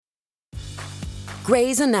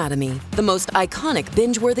Grey's Anatomy, the most iconic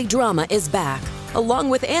binge-worthy drama, is back,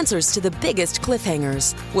 along with answers to the biggest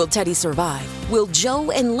cliffhangers. Will Teddy survive? Will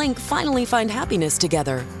Joe and Link finally find happiness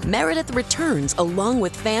together? Meredith returns along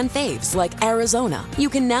with fan faves like Arizona. You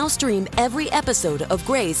can now stream every episode of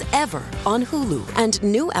Grey's ever on Hulu, and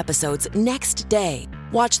new episodes next day.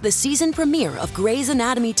 Watch the season premiere of Grey's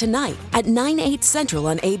Anatomy tonight at 9/8 Central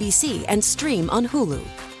on ABC and stream on Hulu.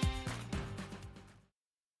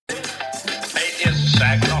 Atheists,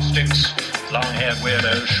 agnostics, long-haired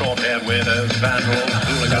weirdos, short-haired weirdos, vandals,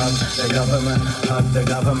 hooligans. The government, hug the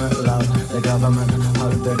government, love the government,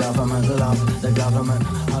 hug the government, love the government,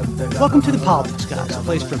 hug the government. Welcome to The Politics Guys, a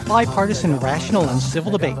place for bipartisan, rational, and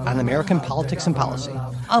civil debate on American politics and policy.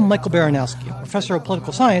 I'm Michael Baranowski, a professor of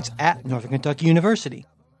political science at Northern Kentucky University.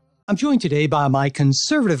 I'm joined today by my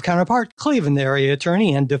conservative counterpart, Cleveland area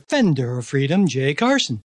attorney and defender of freedom, Jay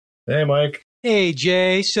Carson. Hey, Mike. Hey,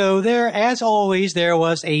 Jay. So as always, there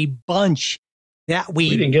was a bunch that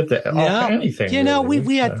we didn't get to anything. You know, really.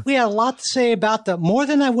 we had a lot to say about more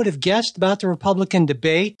than I would have guessed about the Republican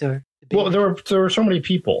debate. Well, there were so many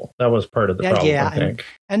people. That was part of the problem, I think.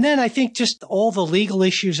 And then I think just all the legal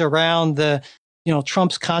issues around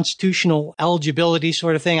Trump's constitutional eligibility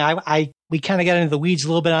sort of thing. We kind of got into the weeds a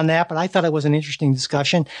little bit on that, but I thought it was an interesting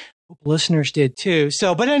discussion. Hope listeners did too.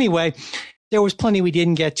 So, but anyway, there was plenty we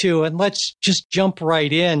didn't get to, and let's just jump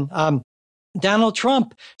right in. Donald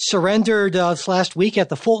Trump surrendered this last week at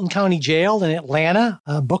the Fulton County Jail in Atlanta,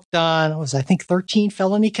 booked on, 13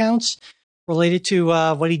 felony counts related to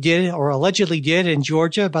what he did or allegedly did in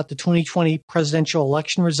Georgia about the 2020 presidential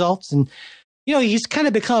election results. And, he's kind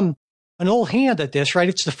of become an old hand at this, right?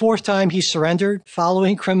 It's the fourth time he's surrendered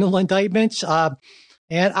following criminal indictments.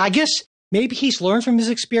 And I guess maybe he's learned from his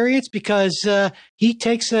experience because he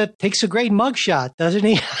takes a great mugshot, doesn't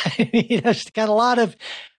he? He's got a lot of,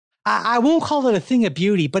 I won't call it a thing of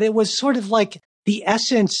beauty, but it was sort of like the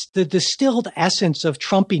distilled essence of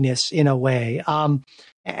Trumpiness in a way. And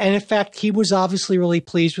in fact, he was obviously really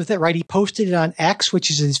pleased with it, right? He posted it on X,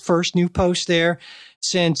 which is his first new post there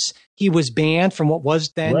since he was banned from what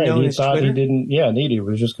was then known as Twitter. He didn't, he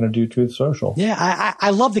was just going to do Truth Social. Yeah,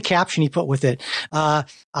 I love the caption he put with it.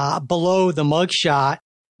 Below the mugshot,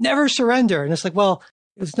 never surrender. And it's like, well,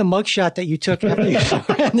 it was the mugshot that you took after you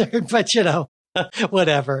surrendered, but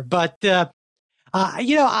whatever. But,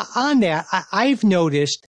 on that, I've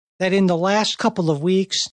noticed that in the last couple of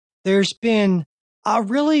weeks, there's been a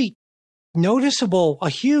really noticeable, a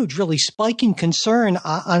huge, really spiking concern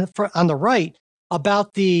on the right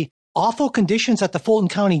about the awful conditions at the Fulton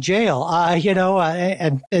County Jail.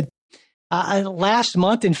 Last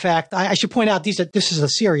month, in fact, I should point out this is a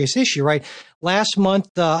serious issue, right? Last month,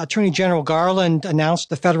 Attorney General Garland announced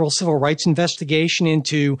the federal civil rights investigation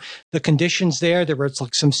into the conditions there. There was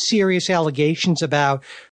some serious allegations about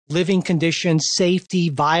living conditions, safety,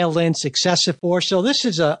 violence, excessive force. So this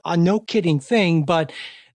is a no kidding thing, but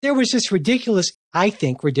there was this ridiculous,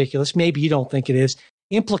 maybe you don't think it is,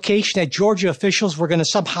 implication that Georgia officials were going to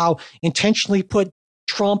somehow intentionally put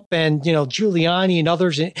Trump and, Giuliani and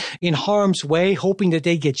others in harm's way, hoping that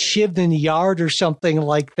they get shivved in the yard or something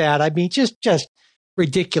like that. I mean, just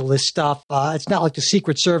ridiculous stuff. It's not like the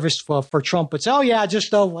Secret Service for Trump would say, I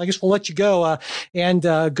guess we'll let you go and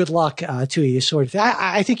good luck to you, sort of thing.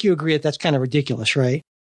 I think you agree that's kind of ridiculous, right?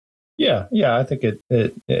 Yeah, I think it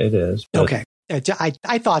is. But. Okay.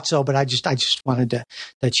 I thought so, but I just wanted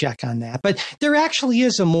to check on that. But there actually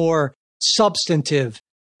is a more substantive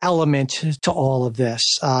element to all of this,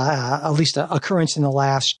 at least an occurrence in the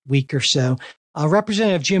last week or so.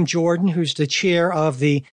 Representative Jim Jordan, who's the chair of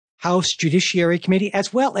the House Judiciary Committee,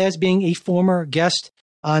 as well as being a former guest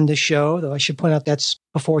on the show, though I should point out that's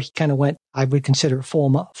before he kind of went, I would consider full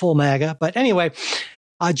MAGA. But anyway,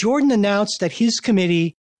 Jordan announced that his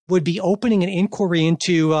committee would be opening an inquiry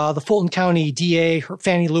into the Fulton County DA,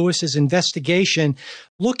 Fannie Lewis's investigation,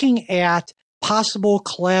 looking at possible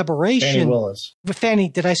collaboration. Fannie Willis. Fannie,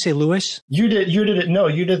 did I say Lewis? You did it. No,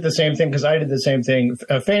 you did the same thing because I did the same thing.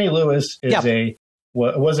 Fannie Lewis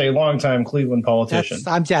was a longtime Cleveland politician.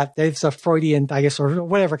 It's a Freudian, I guess, or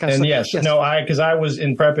whatever kind of stuff. Yes. Because I was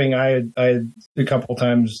in prepping, I a couple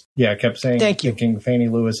times, kept saying, thinking Fannie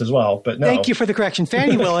Lewis as well, but no. Thank you for the correction.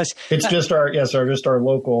 Fannie Willis. It's just our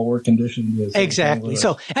local work condition. Exactly.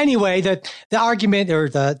 So anyway, the argument or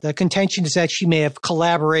the contention is that she may have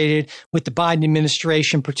collaborated with the Biden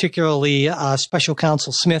administration, particularly Special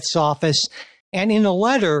Counsel Smith's office. And in a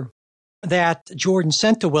letter that Jordan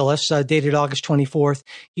sent to Willis, dated August 24th,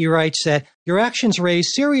 he writes that your actions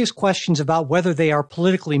raise serious questions about whether they are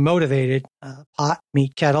politically motivated, pot,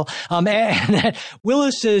 meat, kettle, and that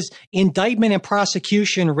Willis's indictment and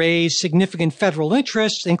prosecution raise significant federal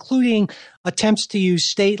interests, including attempts to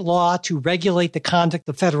use state law to regulate the conduct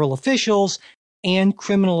of federal officials and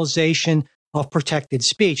criminalization of protected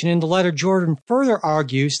speech. And in the letter, Jordan further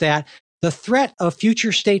argues that the threat of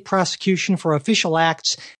future state prosecution for official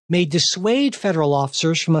acts may dissuade federal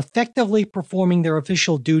officers from effectively performing their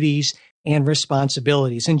official duties and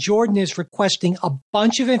responsibilities. And Jordan is requesting a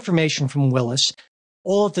bunch of information from Willis,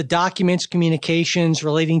 all of the documents, communications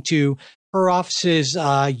relating to her office's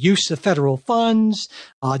use of federal funds,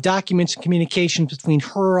 documents and communications between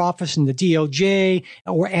her office and the DOJ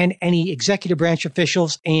and any executive branch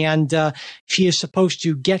officials. And she is supposed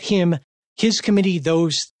to get his committee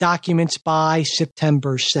those documents by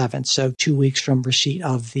September 7th, so 2 weeks from receipt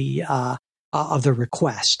of the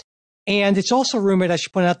request. And it's also rumored, I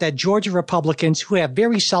should point out, that Georgia Republicans who have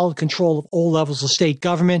very solid control of all levels of state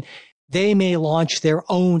government, they may launch their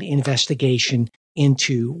own investigation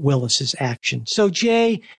into Willis's action. So,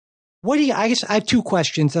 Jay, I guess I have two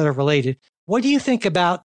questions that are related. What do you think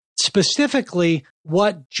about specifically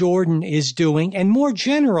what Jordan is doing? And more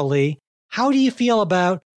generally, how do you feel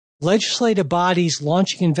about legislative bodies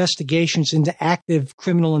launching investigations into active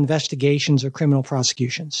criminal investigations or criminal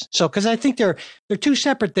prosecutions? So, because I think they're two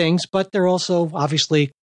separate things, but they're also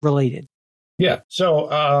obviously related. Yeah. So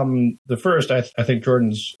the first, I think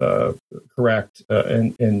Jordan's correct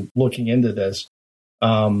in looking into this,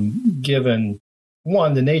 given,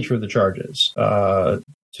 one, the nature of the charges,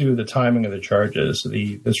 two, the timing of the charges,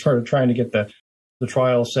 the sort of trying to get the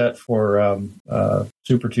trial set for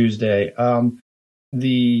Super Tuesday.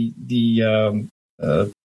 The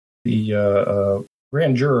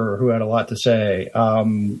grand juror who had a lot to say,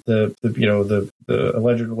 the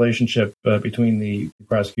alleged relationship between the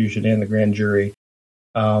prosecution and the grand jury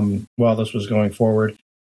while this was going forward.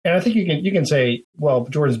 And I think you can say, well,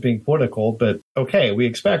 Jordan's being political, but okay, we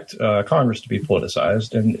expect Congress to be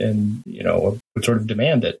politicized and would sort of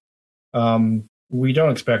demand it. We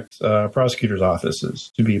don't expect prosecutors'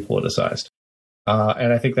 offices to be politicized.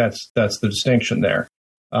 And I think that's the distinction there.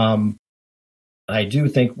 I do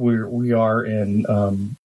think we are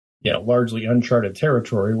in largely uncharted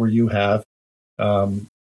territory where you have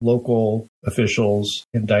local officials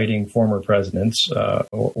indicting former presidents,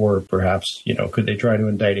 or perhaps could they try to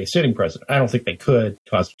indict a sitting president? I don't think they could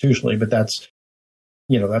constitutionally, but that's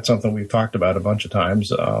something we've talked about a bunch of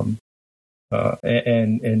times. But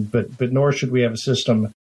nor should we have a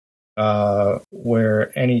system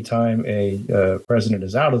where anytime a president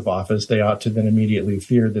is out of office, they ought to then immediately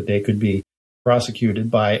fear that they could be prosecuted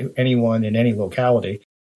by anyone in any locality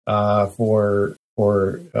for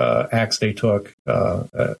acts they took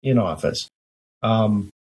in office,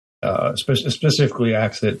 specifically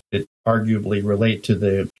acts that arguably relate to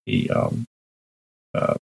doing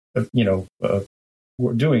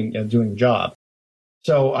the job.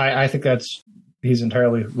 So I think he's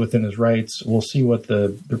entirely within his rights. We'll see what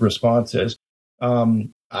the response is. I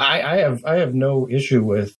have no issue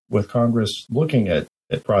with Congress looking at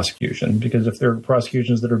prosecution, because if there are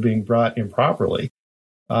prosecutions that are being brought improperly,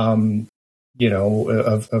 of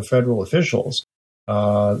federal officials,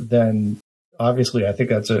 then obviously I think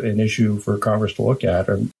that's an issue for Congress to look at,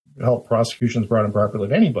 and help prosecutions brought improperly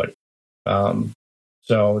of anybody.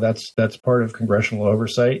 So that's part of congressional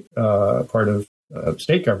oversight, part of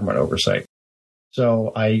state government oversight.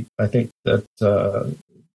 So I think that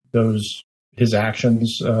his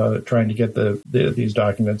actions trying to get these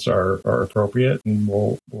documents are appropriate, and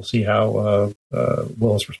we'll see how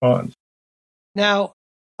Willis responds. Now,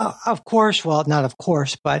 of course, well, not of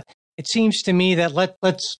course, but it seems to me that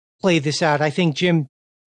let's play this out. I think Jim,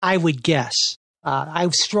 I would guess, I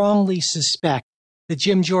strongly suspect that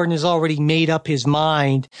Jim Jordan has already made up his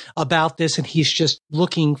mind about this, and he's just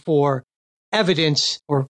looking for evidence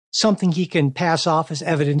or something he can pass off as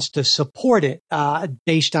evidence to support it,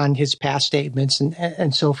 based on his past statements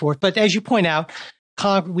and so forth. But as you point out,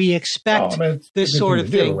 we expect this sort of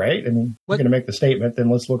thing, right? I mean, we're going to make the statement, then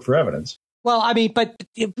let's look for evidence. Well, I mean, but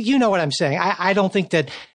you know what I'm saying. I don't think that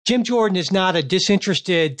Jim Jordan is not a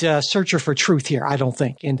disinterested searcher for truth here. I don't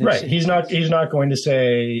think. Right. He's not going to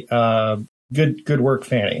say, good work,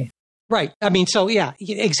 Fanny. Right. I mean, so yeah,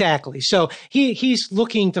 exactly. So he's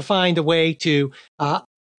looking to find a way to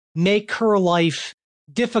make her life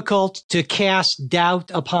difficult, to cast doubt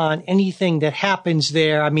upon anything that happens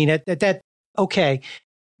there. I mean, okay.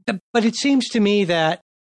 But it seems to me that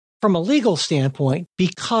from a legal standpoint,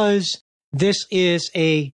 because this is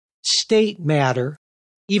a state matter,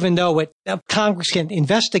 even though Congress can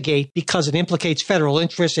investigate because it implicates federal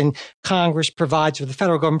interests, and Congress provides, or the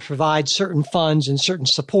federal government provides, certain funds and certain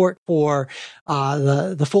support for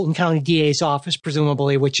the Fulton County DA's office,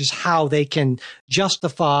 presumably, which is how they can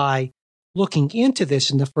justify looking into this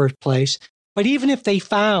in the first place. But even if they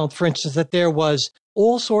found, for instance, that there was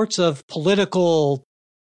all sorts of political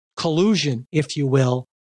collusion, if you will,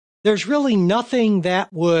 there's really nothing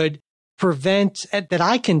that would prevent, that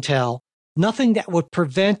I can tell, nothing that would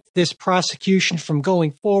prevent this prosecution from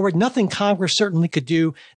going forward. Nothing Congress certainly could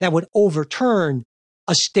do that would overturn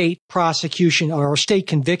a state prosecution or a state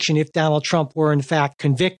conviction if Donald Trump were in fact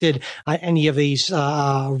convicted on any of these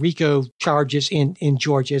RICO charges in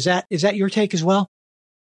Georgia. Is that your take as well?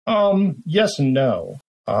 Yes and no.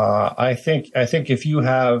 I think if you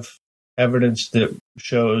have evidence that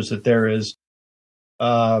shows that there is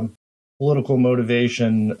political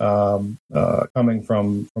motivation coming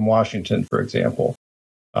from Washington, for example,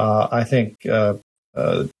 I think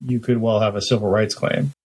you could well have a civil rights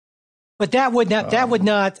claim. But that would not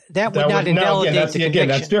invalidate the conviction. Again,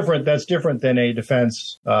 that's different than a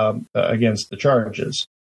defense against the charges.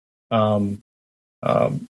 That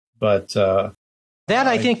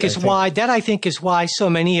I think is why so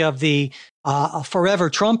many of the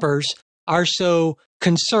forever Trumpers are so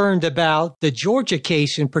concerned about the Georgia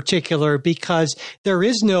case in particular, because there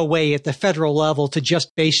is no way at the federal level to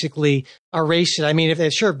just basically erase it. I mean,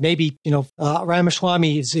 maybe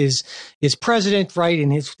Ramaswamy is president, right, in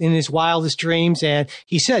his wildest dreams, and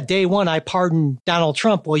he said day one, I pardon Donald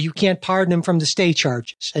Trump. Well, you can't pardon him from the state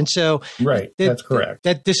charges, and so that's correct.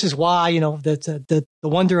 That this is why the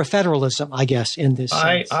wonder of federalism, I guess, in this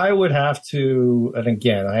sense. I would have to, and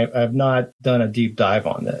again, I've not done a deep dive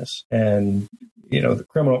on this, and the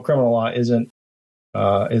criminal law isn't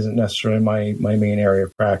necessarily my main area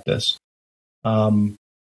of practice.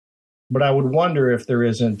 But I would wonder if there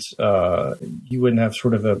isn't, you wouldn't have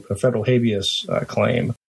sort of a federal habeas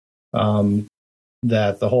claim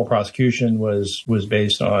that the whole prosecution was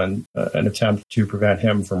based on an attempt to prevent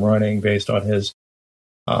him from running, based on his,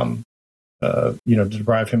 to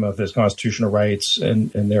deprive him of his constitutional rights,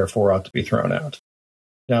 and therefore ought to be thrown out.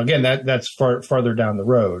 Now, again, that's farther down the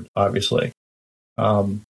road, obviously.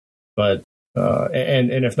 But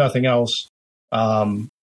if nothing else,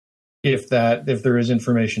 if there is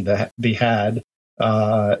information to be had,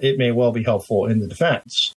 it may well be helpful in the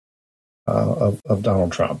defense of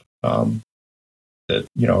Donald Trump. That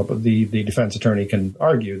the defense attorney can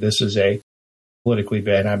argue this is a politically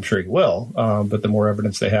bad. I'm sure he will, but the more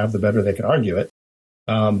evidence they have, the better they can argue it.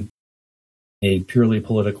 A purely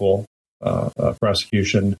political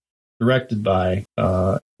prosecution directed by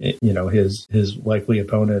his likely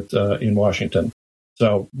opponent in Washington.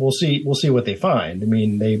 So we'll see what they find. I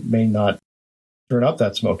mean, they may not turn up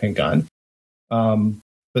that smoking gun.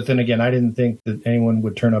 But then again, I didn't think that anyone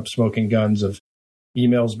would turn up smoking guns of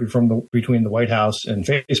emails between the White House and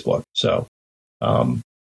Facebook. So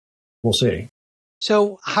we'll see.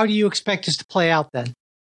 So how do you expect this to play out then?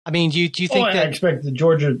 I mean, do you think that... I expect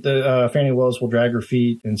that Fannie Willis will drag her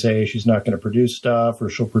feet and say she's not going to produce stuff, or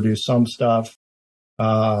she'll produce some stuff.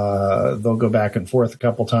 They'll go back and forth a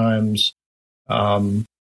couple times. Maybe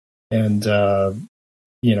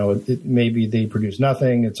they produce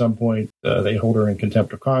nothing. At some point, they hold her in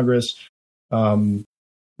contempt of Congress,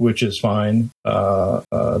 which is fine.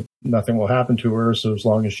 Nothing will happen to her, so as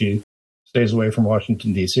long as she stays away from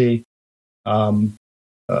Washington, D.C. And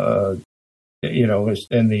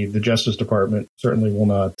the Justice Department certainly will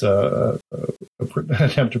not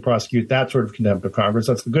attempt to prosecute that sort of contempt of Congress.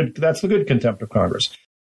 That's the good contempt of Congress.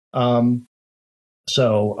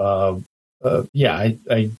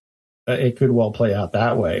 It could well play out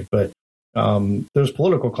that way. But there's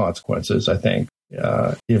political consequences, I think,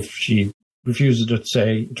 if she refuses to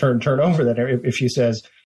say turn over that area. If she says,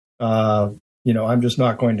 I'm just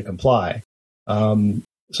not going to comply.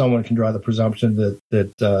 Someone can draw the presumption that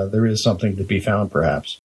there is something to be found,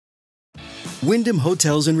 perhaps. Wyndham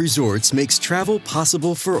Hotels and Resorts makes travel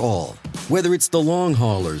possible for all. Whether it's the long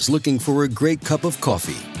haulers looking for a great cup of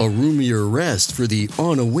coffee, a roomier rest for the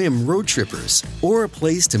on-a-whim road trippers, or a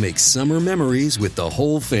place to make summer memories with the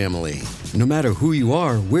whole family. No matter who you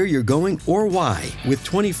are, where you're going, or why, with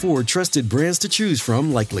 24 trusted brands to choose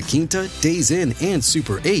from like La Quinta, Days Inn, and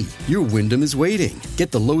Super 8, your Wyndham is waiting.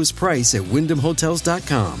 Get the lowest price at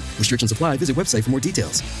WyndhamHotels.com. Restrictions apply. Visit website for more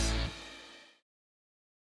details.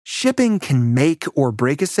 Shipping can make or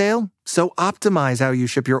break a sale, so optimize how you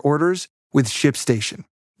ship your orders with ShipStation.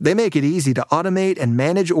 They make it easy to automate and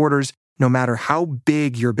manage orders no matter how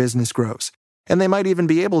big your business grows. And they might even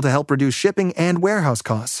be able to help reduce shipping and warehouse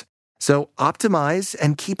costs. So optimize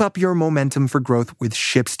and keep up your momentum for growth with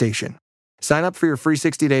ShipStation. Sign up for your free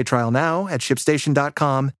 60-day trial now at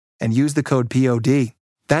ShipStation.com and use the code POD.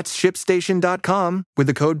 That's ShipStation.com with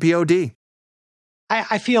the code POD.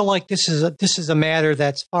 I feel like this is a matter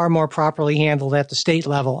that's far more properly handled at the state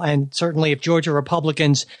level. And certainly if Georgia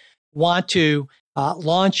Republicans want to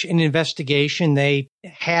launch an investigation, they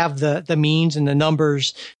have the means and the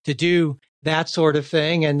numbers to do that sort of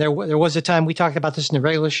thing. And there was a time, we talked about this in the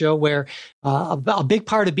regular show, where a big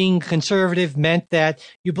part of being conservative meant that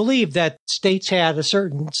you believed that states had a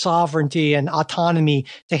certain sovereignty and autonomy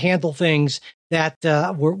to handle things that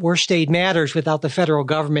were state matters without the federal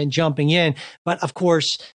government jumping in. But of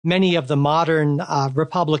course, many of the modern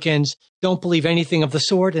Republicans don't believe anything of the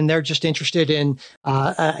sort, and they're just interested in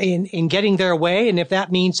getting their way. And if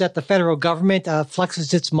that means that the federal government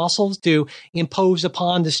flexes its muscles to impose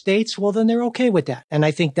upon the states, well, then they're okay with that. And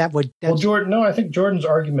I think that would. Well, Jordan, no, I think Jordan's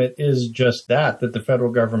argument is just that the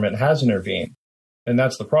federal government has intervened, and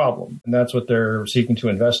that's the problem, and that's what they're seeking to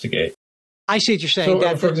investigate. I see what you're saying.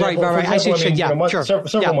 So, for example, right. I see what you're saying. Sure.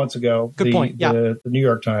 Several months ago, Good point. The New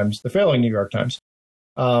York Times, the failing New York Times,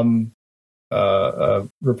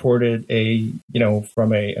 reported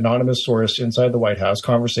from an anonymous source inside the White House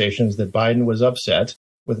conversations that Biden was upset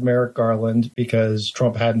with Merrick Garland because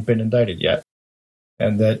Trump hadn't been indicted yet,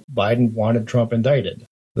 and that Biden wanted Trump indicted.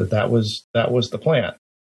 That was the plan.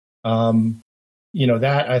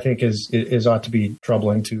 That I think is ought to be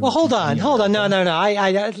troubling to. Well, hold on.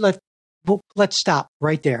 No. Let's stop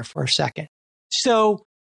right there for a second. So,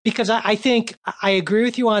 because I think I agree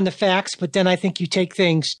with you on the facts, but then I think you take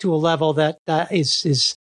things to a level that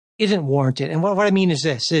isn't warranted. And what I mean is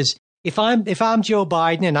this: is if I'm Joe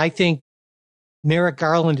Biden and I think Merrick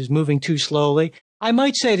Garland is moving too slowly, I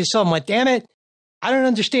might say to someone, "Damn it, I don't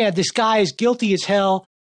understand. This guy is guilty as hell.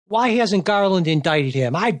 Why hasn't Garland indicted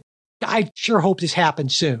him? I sure hope this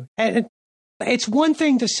happens soon." And it's one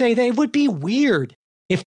thing to say that it would be weird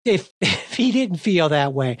if he didn't feel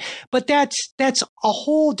that way. But that's a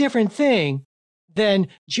whole different thing than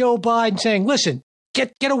Joe Biden saying, listen,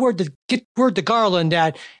 get word to Garland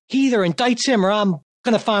that he either indicts him or I'm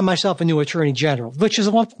going to find myself a new attorney general, which is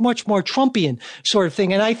a much more Trumpian sort of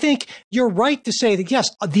thing. And I think you're right to say that, yes,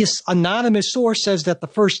 this anonymous source says that the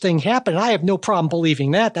first thing happened. I have no problem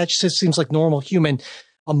believing that. That just seems like normal human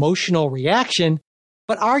emotional reaction.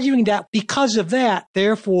 But arguing that because of that,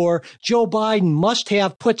 therefore, Joe Biden must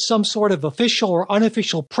have put some sort of official or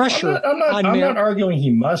unofficial pressure I'm not arguing he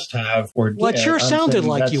must have or did. Well, it sure sounded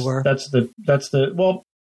like you were. That's well,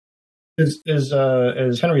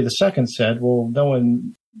 as Henry II said, well, no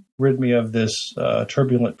one rid me of this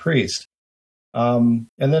turbulent priest. And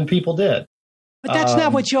then people did. But that's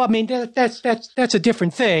not what Joe, I mean, that's a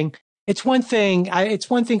different thing. It's one thing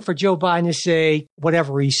for Joe Biden to say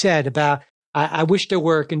whatever he said about, I wish there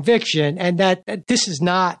were a conviction, and that this is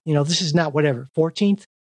not whatever 14th,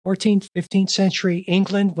 15th century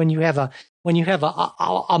England when you have a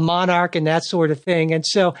monarch and that sort of thing. And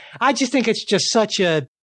so I just think it's just such a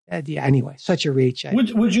reach.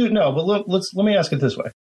 Would you no? But let me ask it this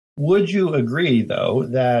way: would you agree though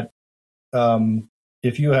that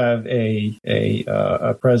if you have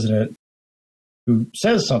a president who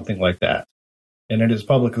says something like that and it is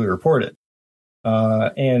publicly reported,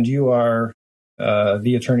 and you are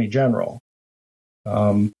the attorney general,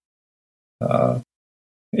 would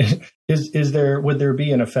there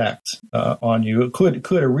be an effect on you?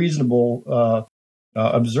 Could a reasonable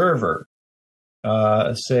observer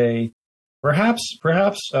say, perhaps,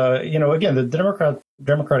 again, the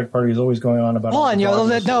Democratic Party is always going on about.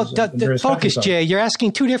 Focus, Jay. You're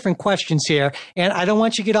asking two different questions here, and I don't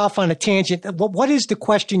want you to get off on a tangent. What is the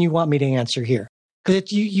question you want me to answer here?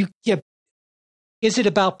 Because is it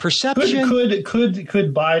about perception? Could a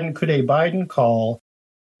Biden call,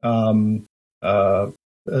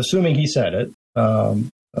 assuming he said it,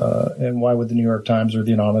 and why would the New York Times or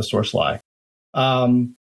the anonymous source lie?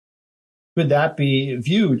 Could that be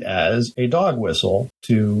viewed as a dog whistle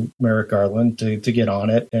to Merrick Garland to get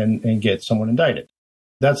on it and get someone indicted?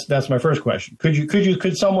 That's my first question. Could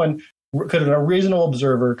a reasonable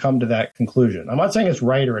observer come to that conclusion? I'm not saying it's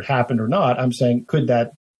right or it happened or not. I'm saying, could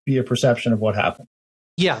that be a perception of what happened?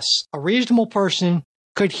 Yes, a reasonable person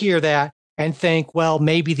could hear that and think, well,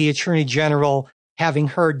 maybe the attorney general, having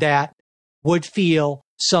heard that, would feel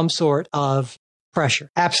some sort of pressure.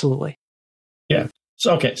 Absolutely. Yeah.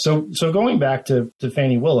 So going back to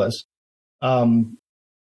Fani Willis,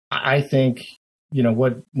 I think,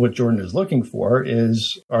 what Jordan is looking for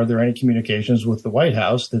is, are there any communications with the White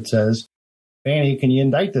House that says, Fani, can you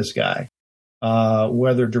indict this guy?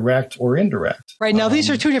 Whether direct or indirect. Right. Now, these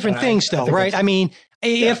are two different things, though, right? I mean,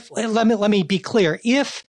 Let me be clear.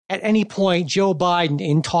 If at any point Joe Biden,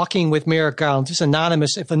 in talking with Merrick Garland,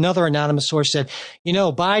 if another anonymous source said,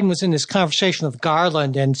 Biden was in this conversation with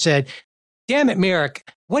Garland and said, damn it, Merrick,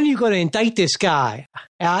 when are you going to indict this guy?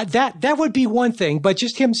 That would be one thing. But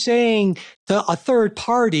just him saying to a third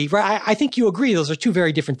party, right? I think you agree those are two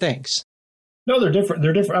very different things. No, they're different.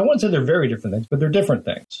 They're different. I wouldn't say they're very different things, but they're different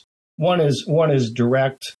things. One is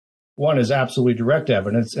direct. One is absolutely direct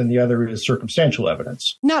evidence, and the other is circumstantial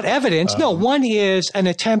evidence. Not evidence. No, one is an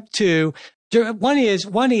attempt to. One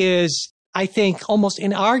is, I think, almost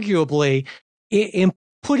inarguably in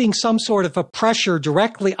putting some sort of a pressure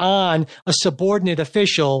directly on a subordinate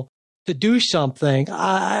official to do something.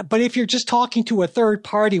 But if you're just talking to a third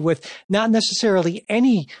party with not necessarily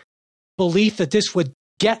any belief that this would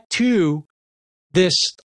get to this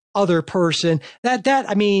other person,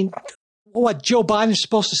 what Joe Biden is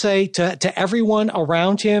supposed to say to everyone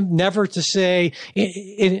around him, never to say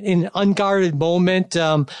in an unguarded moment,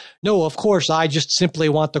 no, of course, I just simply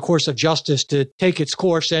want the course of justice to take its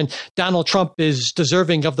course, and Donald Trump is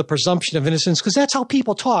deserving of the presumption of innocence, because that's how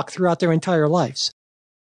people talk throughout their entire lives.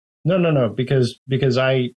 No, because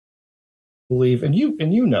I believe, and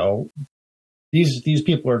these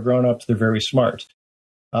people are grown ups, they're very smart.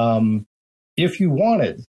 If you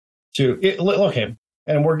wanted to, okay.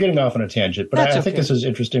 And we're getting off on a tangent, but I think this is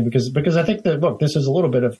interesting because I think that, look, this is a little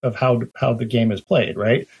bit of how the game is played,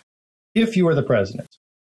 right? If you were the president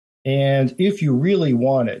and if you really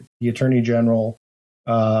wanted the attorney general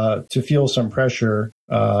to feel some pressure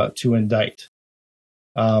to indict,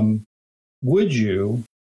 would you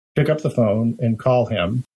pick up the phone and call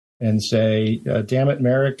him and say, damn it,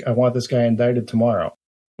 Merrick, I want this guy indicted tomorrow?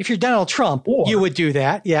 If you're Donald Trump, you would do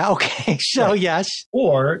that. Yeah. Okay. So, right. Yes.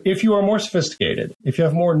 Or if you are more sophisticated, if you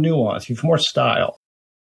have more nuance, if you have more style,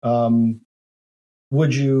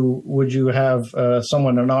 would you have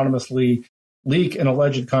someone anonymously leak an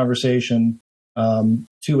alleged conversation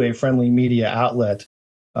to a friendly media outlet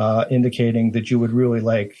indicating that you would really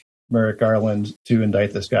like Merrick Garland to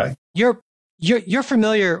indict this guy? You're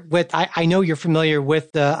familiar with, I know you're familiar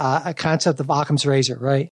with the concept of Occam's razor,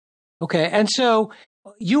 right? Okay. And so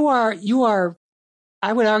you are,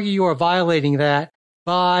 I would argue you are violating that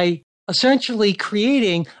by essentially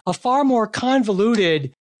creating a far more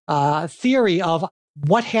convoluted theory of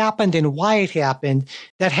what happened and why it happened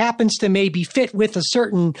that happens to maybe fit with a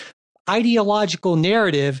certain ideological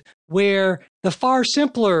narrative, where the far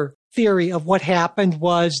simpler theory of what happened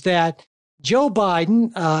was that Joe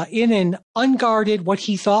Biden, in an unguarded, what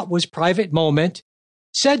he thought was private moment,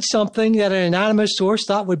 said something that an anonymous source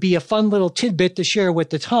thought would be a fun little tidbit to share with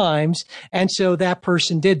the Times, and so that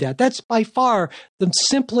person did that. That's by far the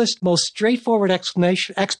simplest, most straightforward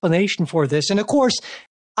explanation for this. And of course,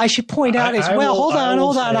 I should point out as well.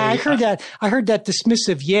 Hold on. I heard that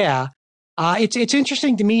dismissive. Yeah, it's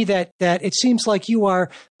interesting to me that it seems like you are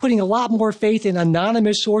putting a lot more faith in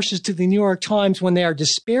anonymous sources to the New York Times when they are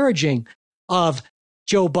disparaging of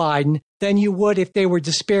Joe Biden than you would if they were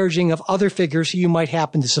disparaging of other figures who you might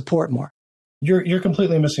happen to support more. You're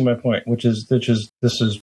completely missing my point, which is this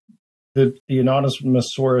is the anonymous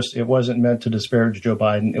source. It wasn't meant to disparage Joe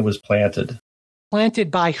Biden. It was planted.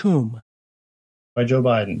 Planted by whom? By Joe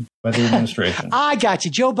Biden, by the administration. I got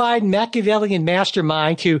you. Joe Biden, Machiavellian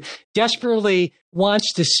mastermind who desperately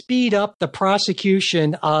wants to speed up the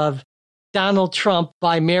prosecution of Donald Trump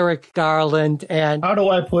by Merrick Garland. And how do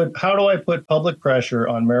I put public pressure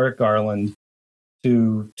on Merrick Garland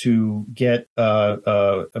to get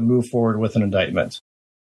a move forward with an indictment?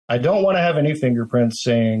 I don't want to have any fingerprints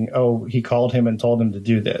saying, oh, he called him and told him to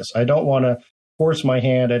do this. I don't want to force my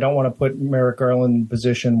hand. I don't want to put Merrick Garland in a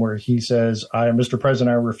position where he says, Mr.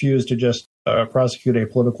 President, I refuse to just prosecute a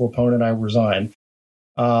political opponent. I resign.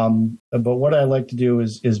 But what I like to do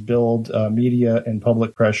is build media and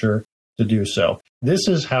public pressure to do so. This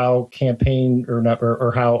is how campaign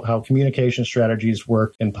or how communication strategies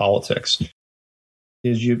work in politics.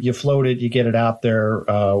 Is you float it, you get it out there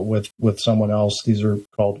with someone else. These are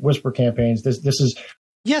called whisper campaigns. This is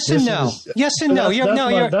yes and no. Yes and no.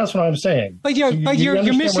 That's what I'm saying. But you're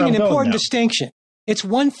missing an important distinction. It's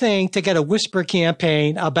one thing to get a whisper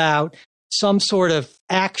campaign about some sort of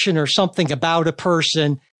action or something about a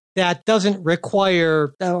person that doesn't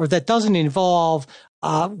require or that doesn't involve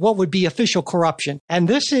what would be official corruption. And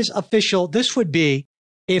this is official. This would be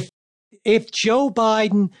if Joe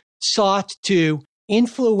Biden sought to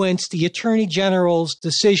influence the attorney general's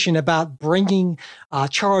decision about bringing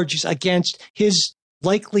charges against his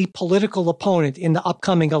likely political opponent in the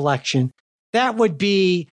upcoming election, that would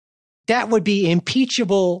be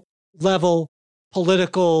impeachable level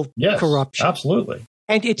political corruption. Absolutely.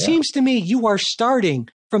 And it seems to me you are starting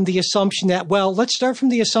from the assumption that, well, let's start from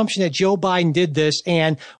the assumption that Joe Biden did this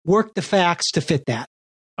and work the facts to fit that.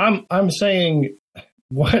 I'm saying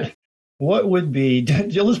what would be,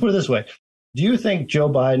 let's put it this way. Do you think Joe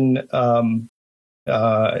Biden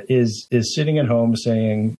is sitting at home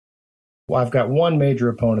saying, well, I've got one major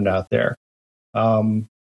opponent out there.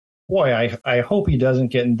 Boy, I hope he doesn't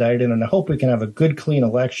get indicted, and I hope we can have a good, clean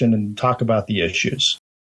election and talk about the issues.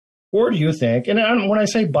 Or do you think, and when I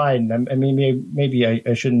say Biden, I mean, maybe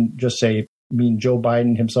I shouldn't just mean Joe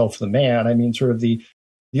Biden himself, the man. I mean, sort of the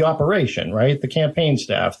operation, right? The campaign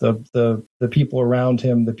staff, the people around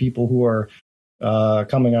him, the people who are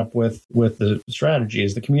coming up with the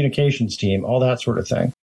strategies, the communications team, all that sort of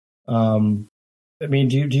thing. I mean,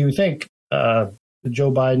 do you think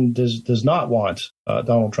Joe Biden does not want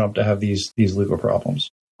Donald Trump to have these legal problems?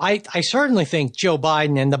 I certainly think Joe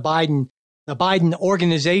Biden and the Biden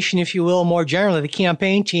organization, if you will, more generally, the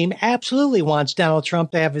campaign team, absolutely wants Donald Trump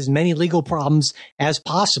to have as many legal problems as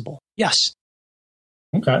possible. Yes.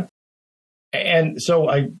 Okay. And so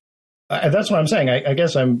that's what I'm saying. I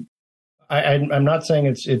guess I'm not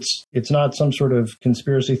saying it's not some sort of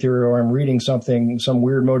conspiracy theory, or I'm reading some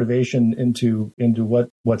weird motivation into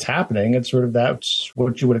what's happening. It's sort of that's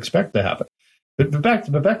what you would expect to happen. But back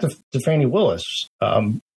to Fani Willis.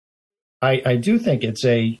 I do think it's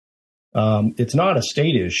not a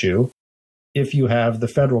state issue if you have the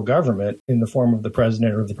federal government in the form of the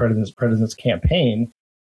president or the president's campaign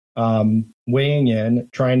weighing in,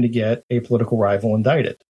 trying to get a political rival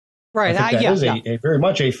indicted. Right. I think that is a very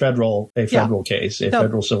much a federal case,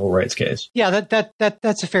 federal civil rights case. Yeah,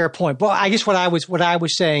 that's a fair point. Well, I guess what I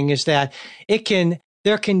was saying is that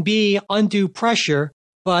there can be undue pressure,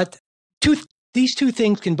 but these two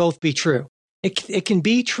things can both be true. It can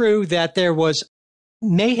be true that there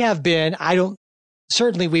may have been, I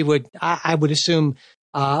would assume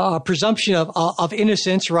a presumption of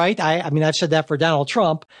innocence, right? I mean, I've said that for Donald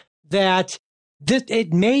Trump, that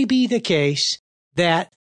it may be the case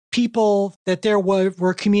that there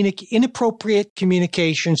were inappropriate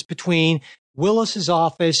communications between Willis's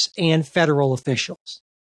office and federal officials.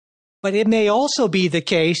 But it may also be the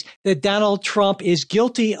case that Donald Trump is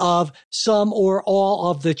guilty of some or all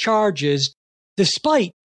of the charges,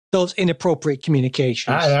 despite those inappropriate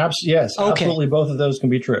communications. Yes, okay. Absolutely. Both of those can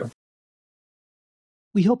be true.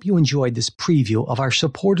 We hope you enjoyed this preview of our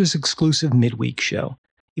supporters exclusive midweek show.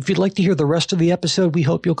 If you'd like to hear the rest of the episode, we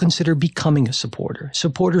hope you'll consider becoming a supporter.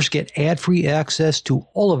 Supporters get ad-free access to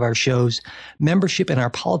all of our shows, membership in our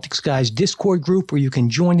Politics Guys Discord group where you can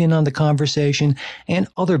join in on the conversation, and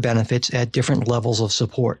other benefits at different levels of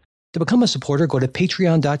support. To become a supporter, go to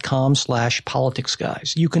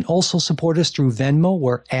patreon.com/politicsguys. You can also support us through Venmo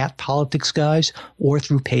or @politicsguys, or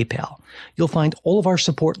through PayPal. You'll find all of our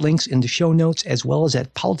support links in the show notes, as well as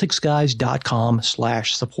at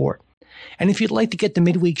politicsguys.com/support. And if you'd like to get the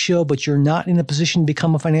midweek show, but you're not in a position to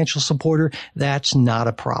become a financial supporter, that's not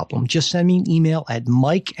a problem. Just send me an email at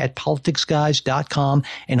mike@politicsguys.com,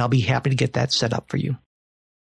 and I'll be happy to get that set up for you.